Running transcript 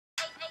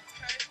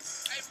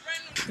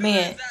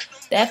man,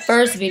 that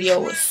first video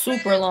was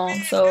super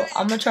long. So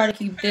I'm going to try to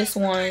keep this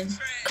one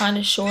kind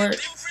of short.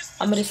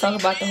 I'm going to just talk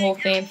about the whole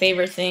fan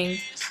favorite thing.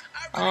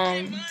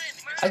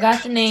 I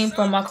got the name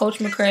from my coach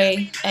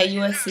McCray at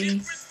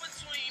USC.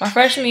 My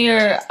freshman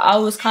year, I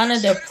was kind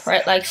of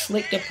depressed, like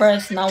slick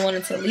depressed, and I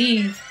wanted to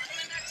leave.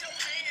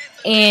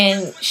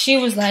 And she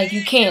was like,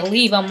 "You can't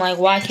leave." I'm like,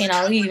 "Why can't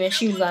I leave?" And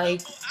she was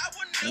like,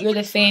 "You're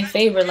the fan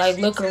favorite. Like,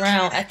 look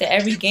around. After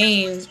every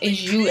game,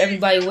 is you,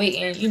 everybody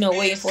waiting,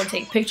 waiting for to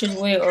take pictures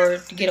with or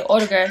to get an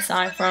autograph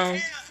signed from."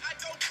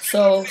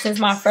 So since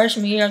my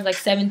freshman year, I was like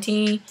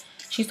 17,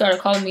 she started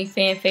calling me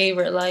fan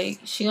favorite. Like,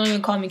 she don't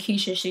even call me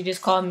Keisha. She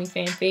just called me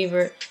fan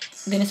favorite.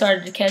 And then it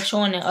started to catch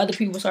on, and other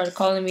people started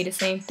calling me the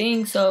same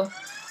thing. So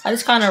I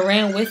just kind of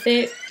ran with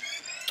it.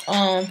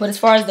 But as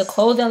far as the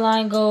clothing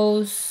line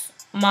goes,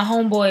 my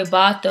homeboy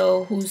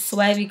Bato, who's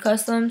Swaggy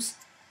Customs,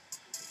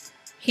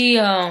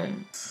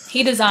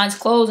 he designs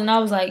clothes, and I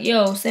was like,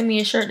 "Yo, send me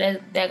a shirt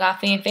that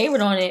got fan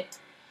favorite on it."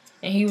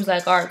 And he was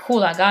like, "All right,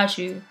 cool, I got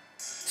you."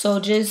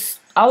 So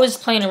I was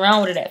playing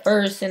around with it at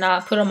first, and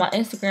I put on my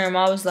Instagram,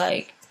 I was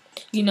like,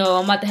 I'm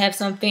about to have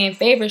some fan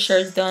favorite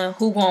shirts done.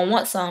 Who gonna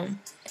want some?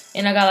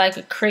 And I got like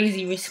a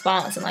crazy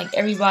response, and like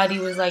everybody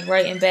was like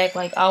writing back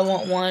like, "I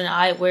want one,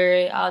 I wear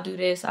it, I'll do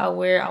this, I'll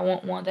wear it, I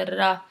want one, da da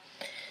da."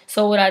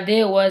 So what I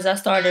did was I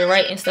started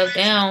writing stuff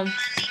down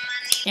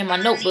in my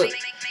notebook,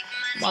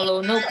 my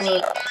little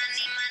notebook.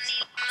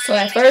 So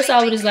at first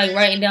I was just like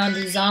writing down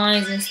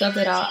designs and stuff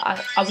that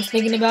I was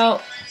thinking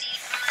about,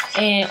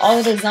 and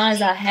all the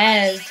designs I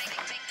have,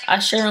 I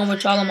share them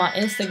with y'all on my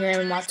Instagram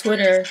and my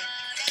Twitter.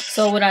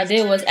 So what I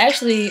did was,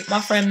 actually,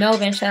 my friend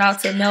Melvin, shout out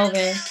to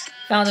Melvin,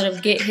 founder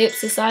of Get Hip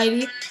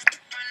Society,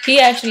 he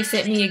actually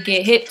sent me a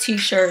Get Hip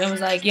t-shirt and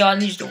was like, "Yo, I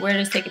need you to wear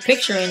this, take a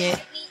picture in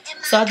it."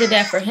 So I did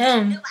that for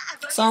him.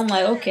 So I'm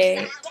like,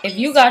 okay, if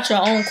you got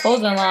your own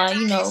clothing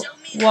line,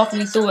 walk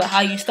me through it, how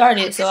you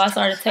started. So I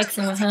started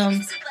texting with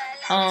him,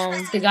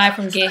 the guy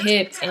from Get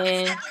Hip,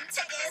 and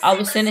I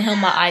was sending him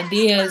my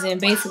ideas, and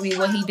basically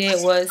what he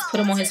did was put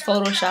them on his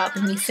Photoshop,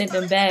 and he sent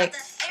them back.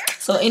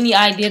 So any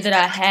idea that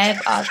I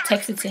have, I'll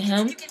text it to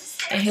him,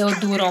 and he'll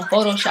do it on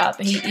Photoshop,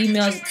 and he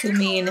emails it to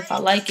me, and if I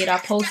like it, I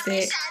post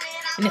it,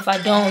 and if I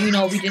don't, we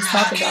just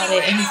talk about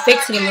it, and he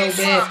fixed it a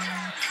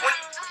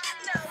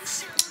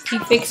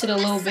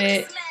little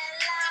bit.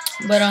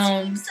 But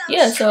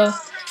yeah, so,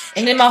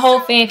 and then my whole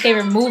fan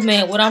favorite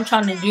movement, what I'm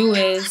trying to do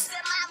is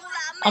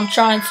I'm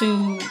trying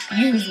to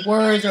use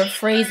words or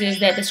phrases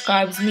that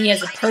describes me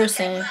as a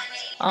person.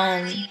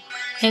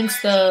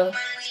 Hence the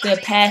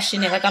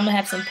passionate, like I'm gonna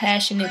have some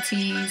passionate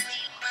tees,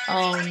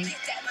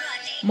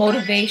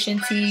 motivation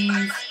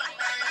tees,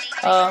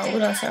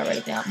 what else I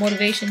write down?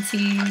 Motivation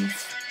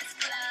tees.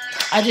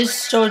 I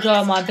just showed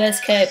y'all my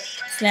best kept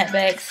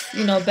snapbacks,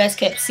 best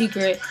kept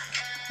secret.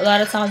 A lot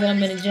of times when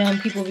I'm in the gym,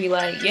 people be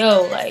like,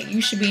 "Yo, like,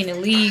 you should be in the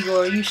league,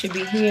 or you should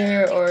be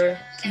here, or,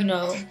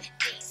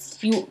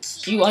 you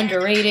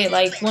underrated."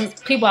 Like, when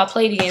people I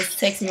played against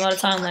text me all the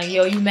time, like,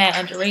 "Yo, you mad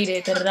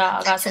underrated, da da da,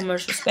 I got so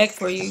much respect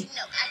for you."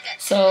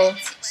 So,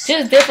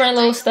 just different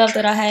little stuff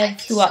that I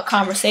have throughout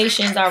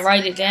conversations, I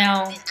write it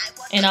down,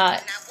 and I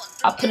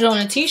put it on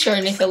a t-shirt,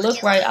 and if it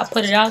look right, I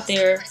put it out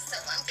there.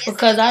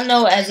 Because I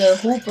know as a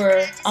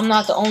hooper, I'm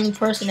not the only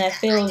person that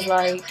feels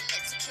like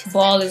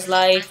ball is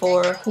life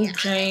or hoop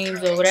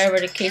dreams or whatever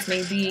the case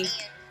may be.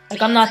 Like,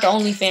 I'm not the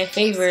only fan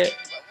favorite.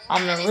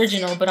 I'm the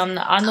original, but I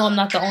know I'm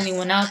not the only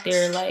one out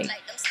there. Like,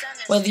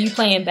 whether you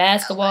playing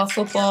basketball,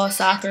 football,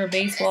 soccer,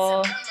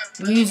 baseball,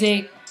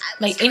 music,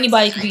 like,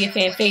 anybody can be a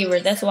fan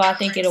favorite. That's why I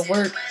think it'll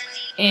work,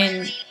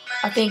 and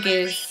I think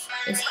it's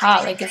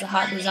hot. Like, it's a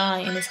hot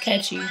design and it's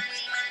catchy,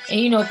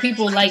 and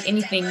people like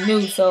anything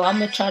new. So I'm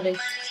gonna try to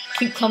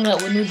keep coming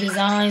up with new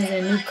designs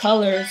and new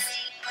colors.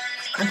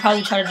 And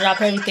probably try to drop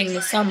everything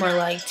this summer,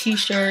 like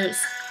t-shirts,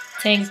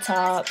 tank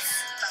tops,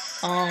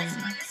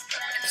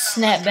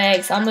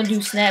 snapbacks. I'm going to do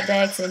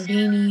snapbacks and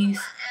beanies.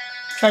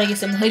 Try to get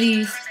some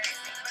hoodies.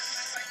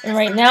 And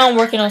right now I'm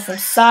working on some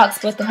socks,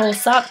 but the whole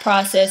sock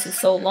process is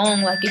so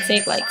long. Like, it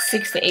takes like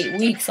 6 to 8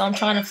 weeks. So I'm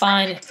trying to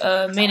find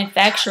a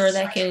manufacturer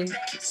that can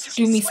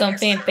do me some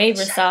fan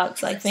favorite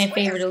socks, like fan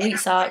favorite elite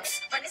socks,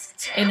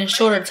 in a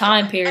shorter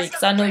time period.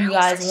 Because I know you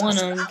guys want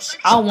them.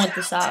 I want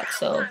the socks,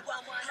 so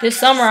this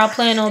summer, I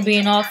plan on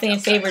being all fan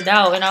favorite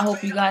out, and I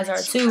hope you guys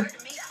are too.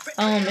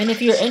 And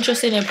if you're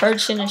interested in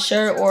purchasing a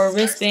shirt or a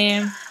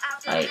wristband,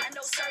 like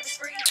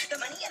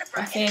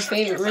a fan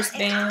favorite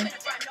wristband,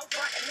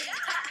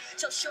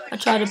 I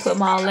try to put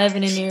my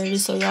 11 in there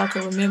just so y'all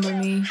can remember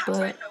me,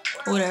 but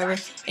whatever.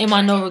 And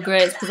my no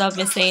regrets, because I've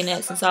been saying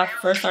that since I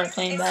first started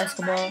playing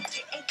basketball.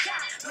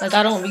 Like,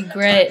 I don't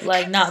regret,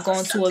 like, not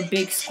going to a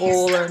big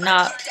school or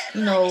not,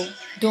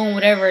 doing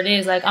whatever it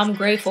is. Like, I'm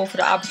grateful for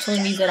the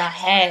opportunities that I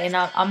had, and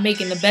I'm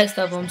making the best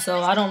of them,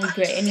 so I don't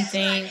regret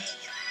anything.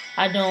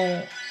 I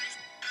don't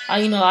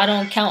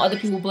count other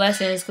people's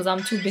blessings because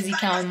I'm too busy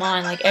counting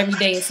mine. Like, every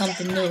day is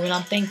something new, and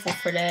I'm thankful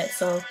for that.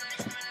 So,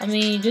 I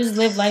mean, just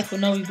live life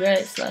with no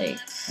regrets. Like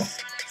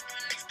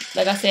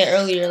I said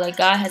earlier, like,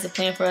 God has a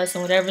plan for us,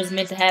 and whatever is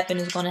meant to happen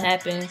is going to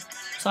happen.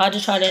 So I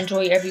just try to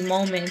enjoy every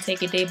moment and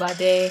take it day by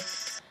day.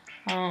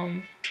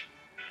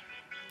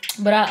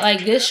 But I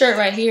like this shirt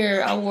right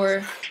here. I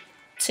wore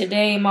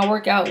today my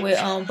workout with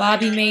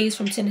Bobby Mays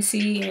from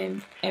Tennessee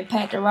and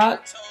Pat the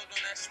Rock.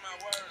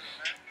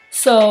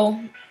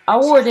 So I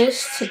wore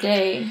this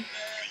today,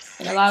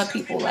 and a lot of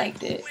people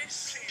liked it.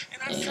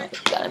 And, you know,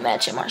 gotta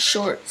match in my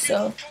shorts.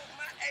 So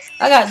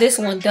I got this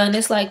one done.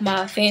 It's like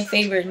my fan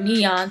favorite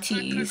neon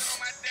tees.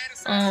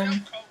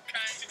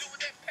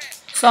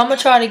 So I'm gonna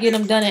try to get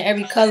them done in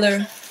every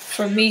color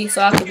for me,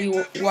 so I could be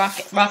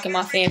rocking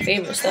my fan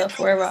favorite stuff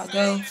wherever I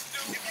go.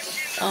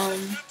 I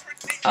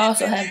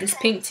also have this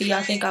pink tee.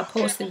 I think I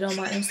posted it on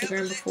my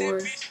Instagram before.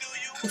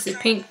 It's a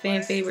pink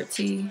fan favorite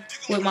tee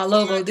with my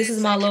logo. This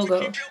is my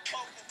logo.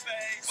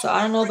 So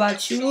I don't know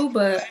about you,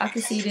 but I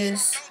can see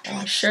this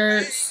on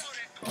shirts,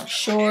 on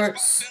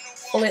shorts,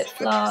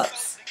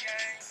 flip-flops,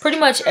 pretty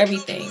much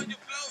everything.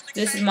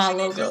 This is my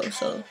logo,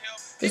 so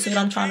this is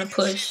what I'm trying to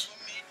push.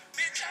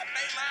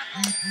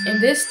 And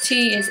this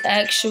tee is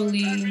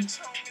actually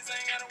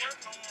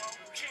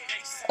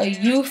a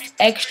youth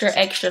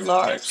extra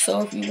large.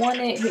 So if you want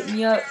it, hit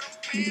me up.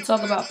 We can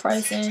talk about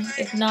pricing.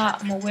 If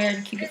not, I'm gonna wear it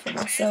and keep it for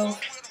myself.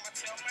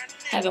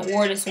 Haven't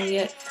worn this one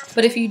yet.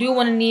 But if you do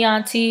want a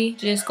neon tee,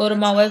 just go to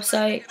my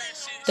website,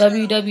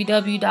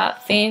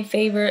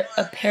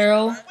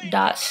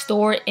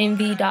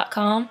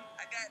 www.fanfavoriteapparel.storeenvy.com,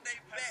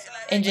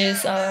 and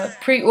just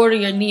pre-order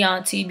your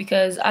neon tee,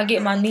 because I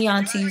get my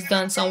neon tees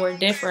done somewhere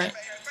different.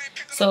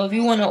 So if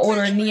you want to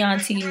order a neon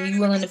tee and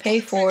you're willing to pay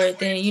for it,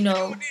 then, you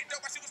know,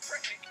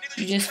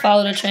 you just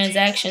follow the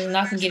transaction and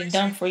I can get it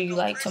done for you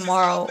like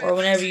tomorrow or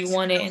whenever you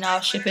want it, and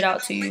I'll ship it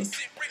out to you.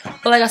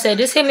 But like I said,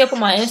 just hit me up on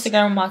my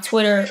Instagram, my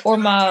Twitter, or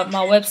my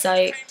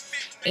website,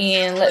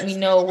 and let me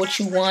know what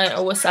you want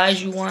or what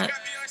size you want.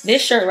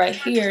 This shirt right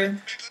here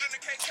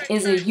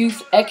is a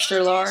youth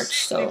extra large.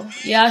 So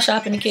yeah, I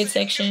shop in the kids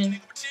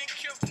section.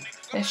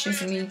 That's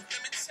just me.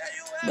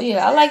 But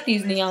yeah, I like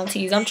these neon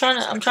tees. I'm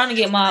trying to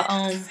get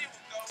my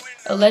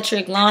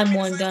electric lime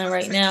one done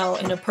right now,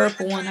 and the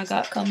purple one I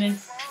got coming.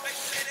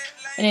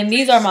 And then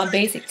these are my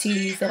basic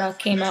tees that I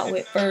came out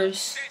with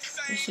first.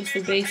 It's just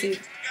the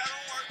basic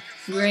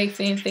gray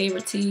fan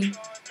favorite tee.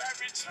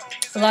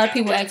 A lot of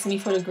people ask me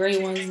for the gray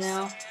ones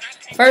now.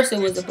 First it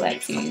was the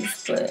black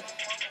tees, but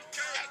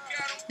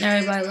now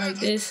everybody like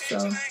this.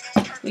 So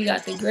we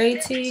got the gray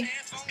tee.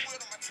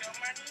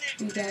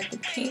 We got the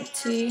pink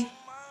tee.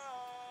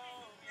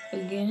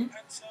 Again.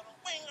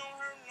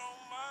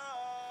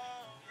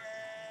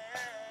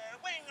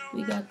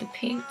 We got the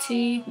pink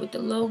tee with the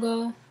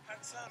logo.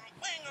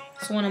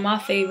 It's one of my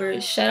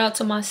favorites. Shout out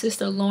to my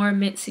sister Lauren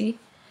Mitzi.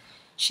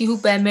 She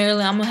hoop at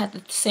Maryland. I'm going to have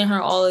to send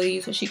her all of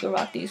these so she can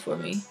rock these for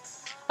me.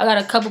 I got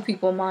a couple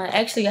people in mind.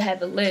 Actually, I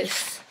have a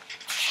list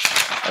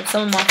of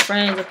some of my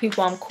friends or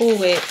people I'm cool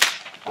with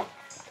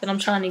that I'm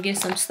trying to get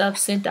some stuff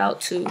sent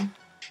out to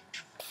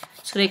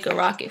so they can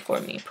rock it for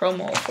me,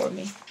 promo it for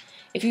me.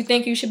 If you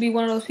think you should be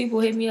one of those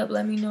people, hit me up.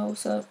 Let me know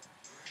what's up.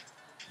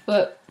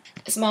 But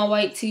it's my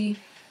white tee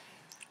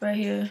right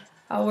here.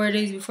 I wear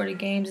these before the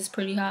games. It's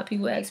pretty hot.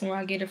 People ask me where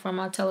I get it from.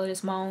 I tell her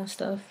it's my own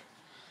stuff.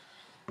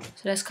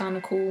 So that's kind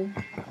of cool.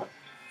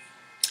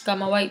 Got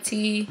my white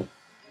tee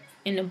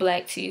and the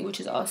black tee, which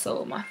is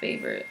also my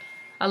favorite.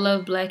 I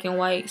love black and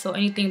white. So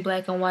anything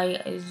black and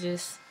white is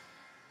just,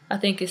 I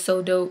think it's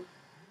so dope.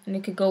 And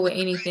it could go with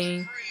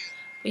anything.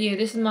 But yeah,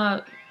 this is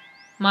my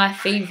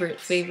favorite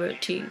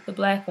tee. The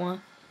black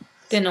one.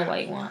 Then the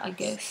white one, I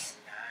guess.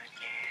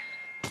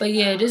 But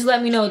yeah, just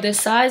let me know the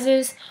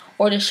sizes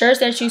or the shirts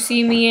that you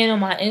see me in on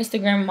my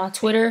Instagram and my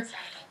Twitter.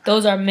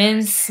 Those are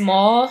men's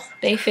small.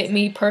 They fit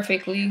me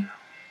perfectly.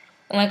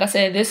 And like I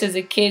said, this is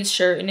a kid's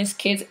shirt and it's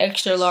kids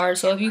extra large.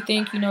 So if you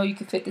think, you know, you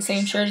can fit the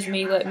same shirt as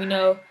me, let me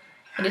know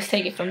and just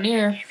take it from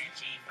there.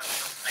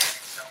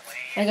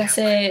 Like I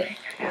said,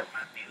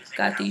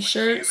 got these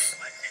shirts,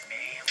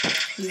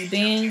 these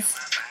bands.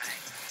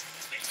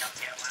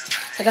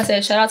 Like I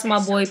said, shout out to my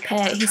boy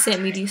Pat. He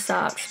sent me these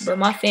socks, but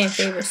my fan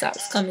favorite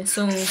socks coming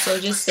soon. So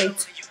just stay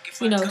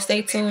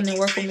tuned and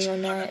work with me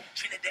on that.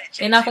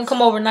 They're not gonna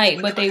come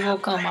overnight, but they will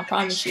come. I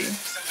promise you.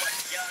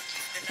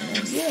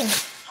 And yeah.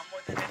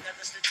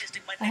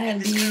 I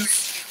have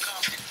these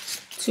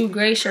 2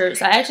 gray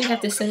shirts. I actually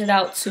have to send it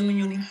out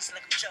to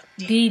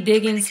D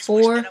Diggins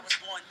 4.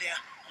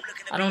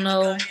 I don't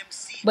know,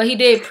 but he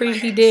did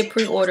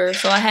pre-order,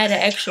 so I had an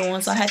extra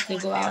one, so I had to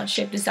go out and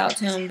ship this out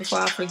to him before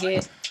I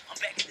forget.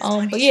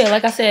 But yeah,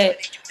 like I said,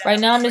 right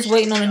now I'm just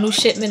waiting on a new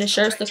shipment of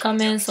shirts to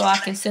come in so I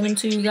can send them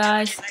to you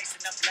guys.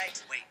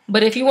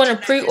 But if you want to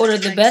pre-order,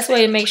 the best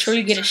way to make sure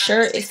you get a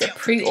shirt is to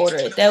pre-order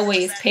it. That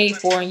way it's paid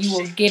for and you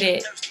will get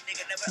it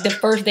the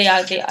first day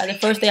I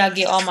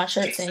get all my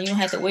shirts in. You don't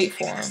have to wait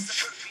for them.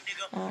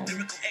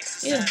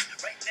 Yeah.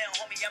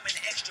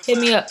 Hit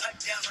me up.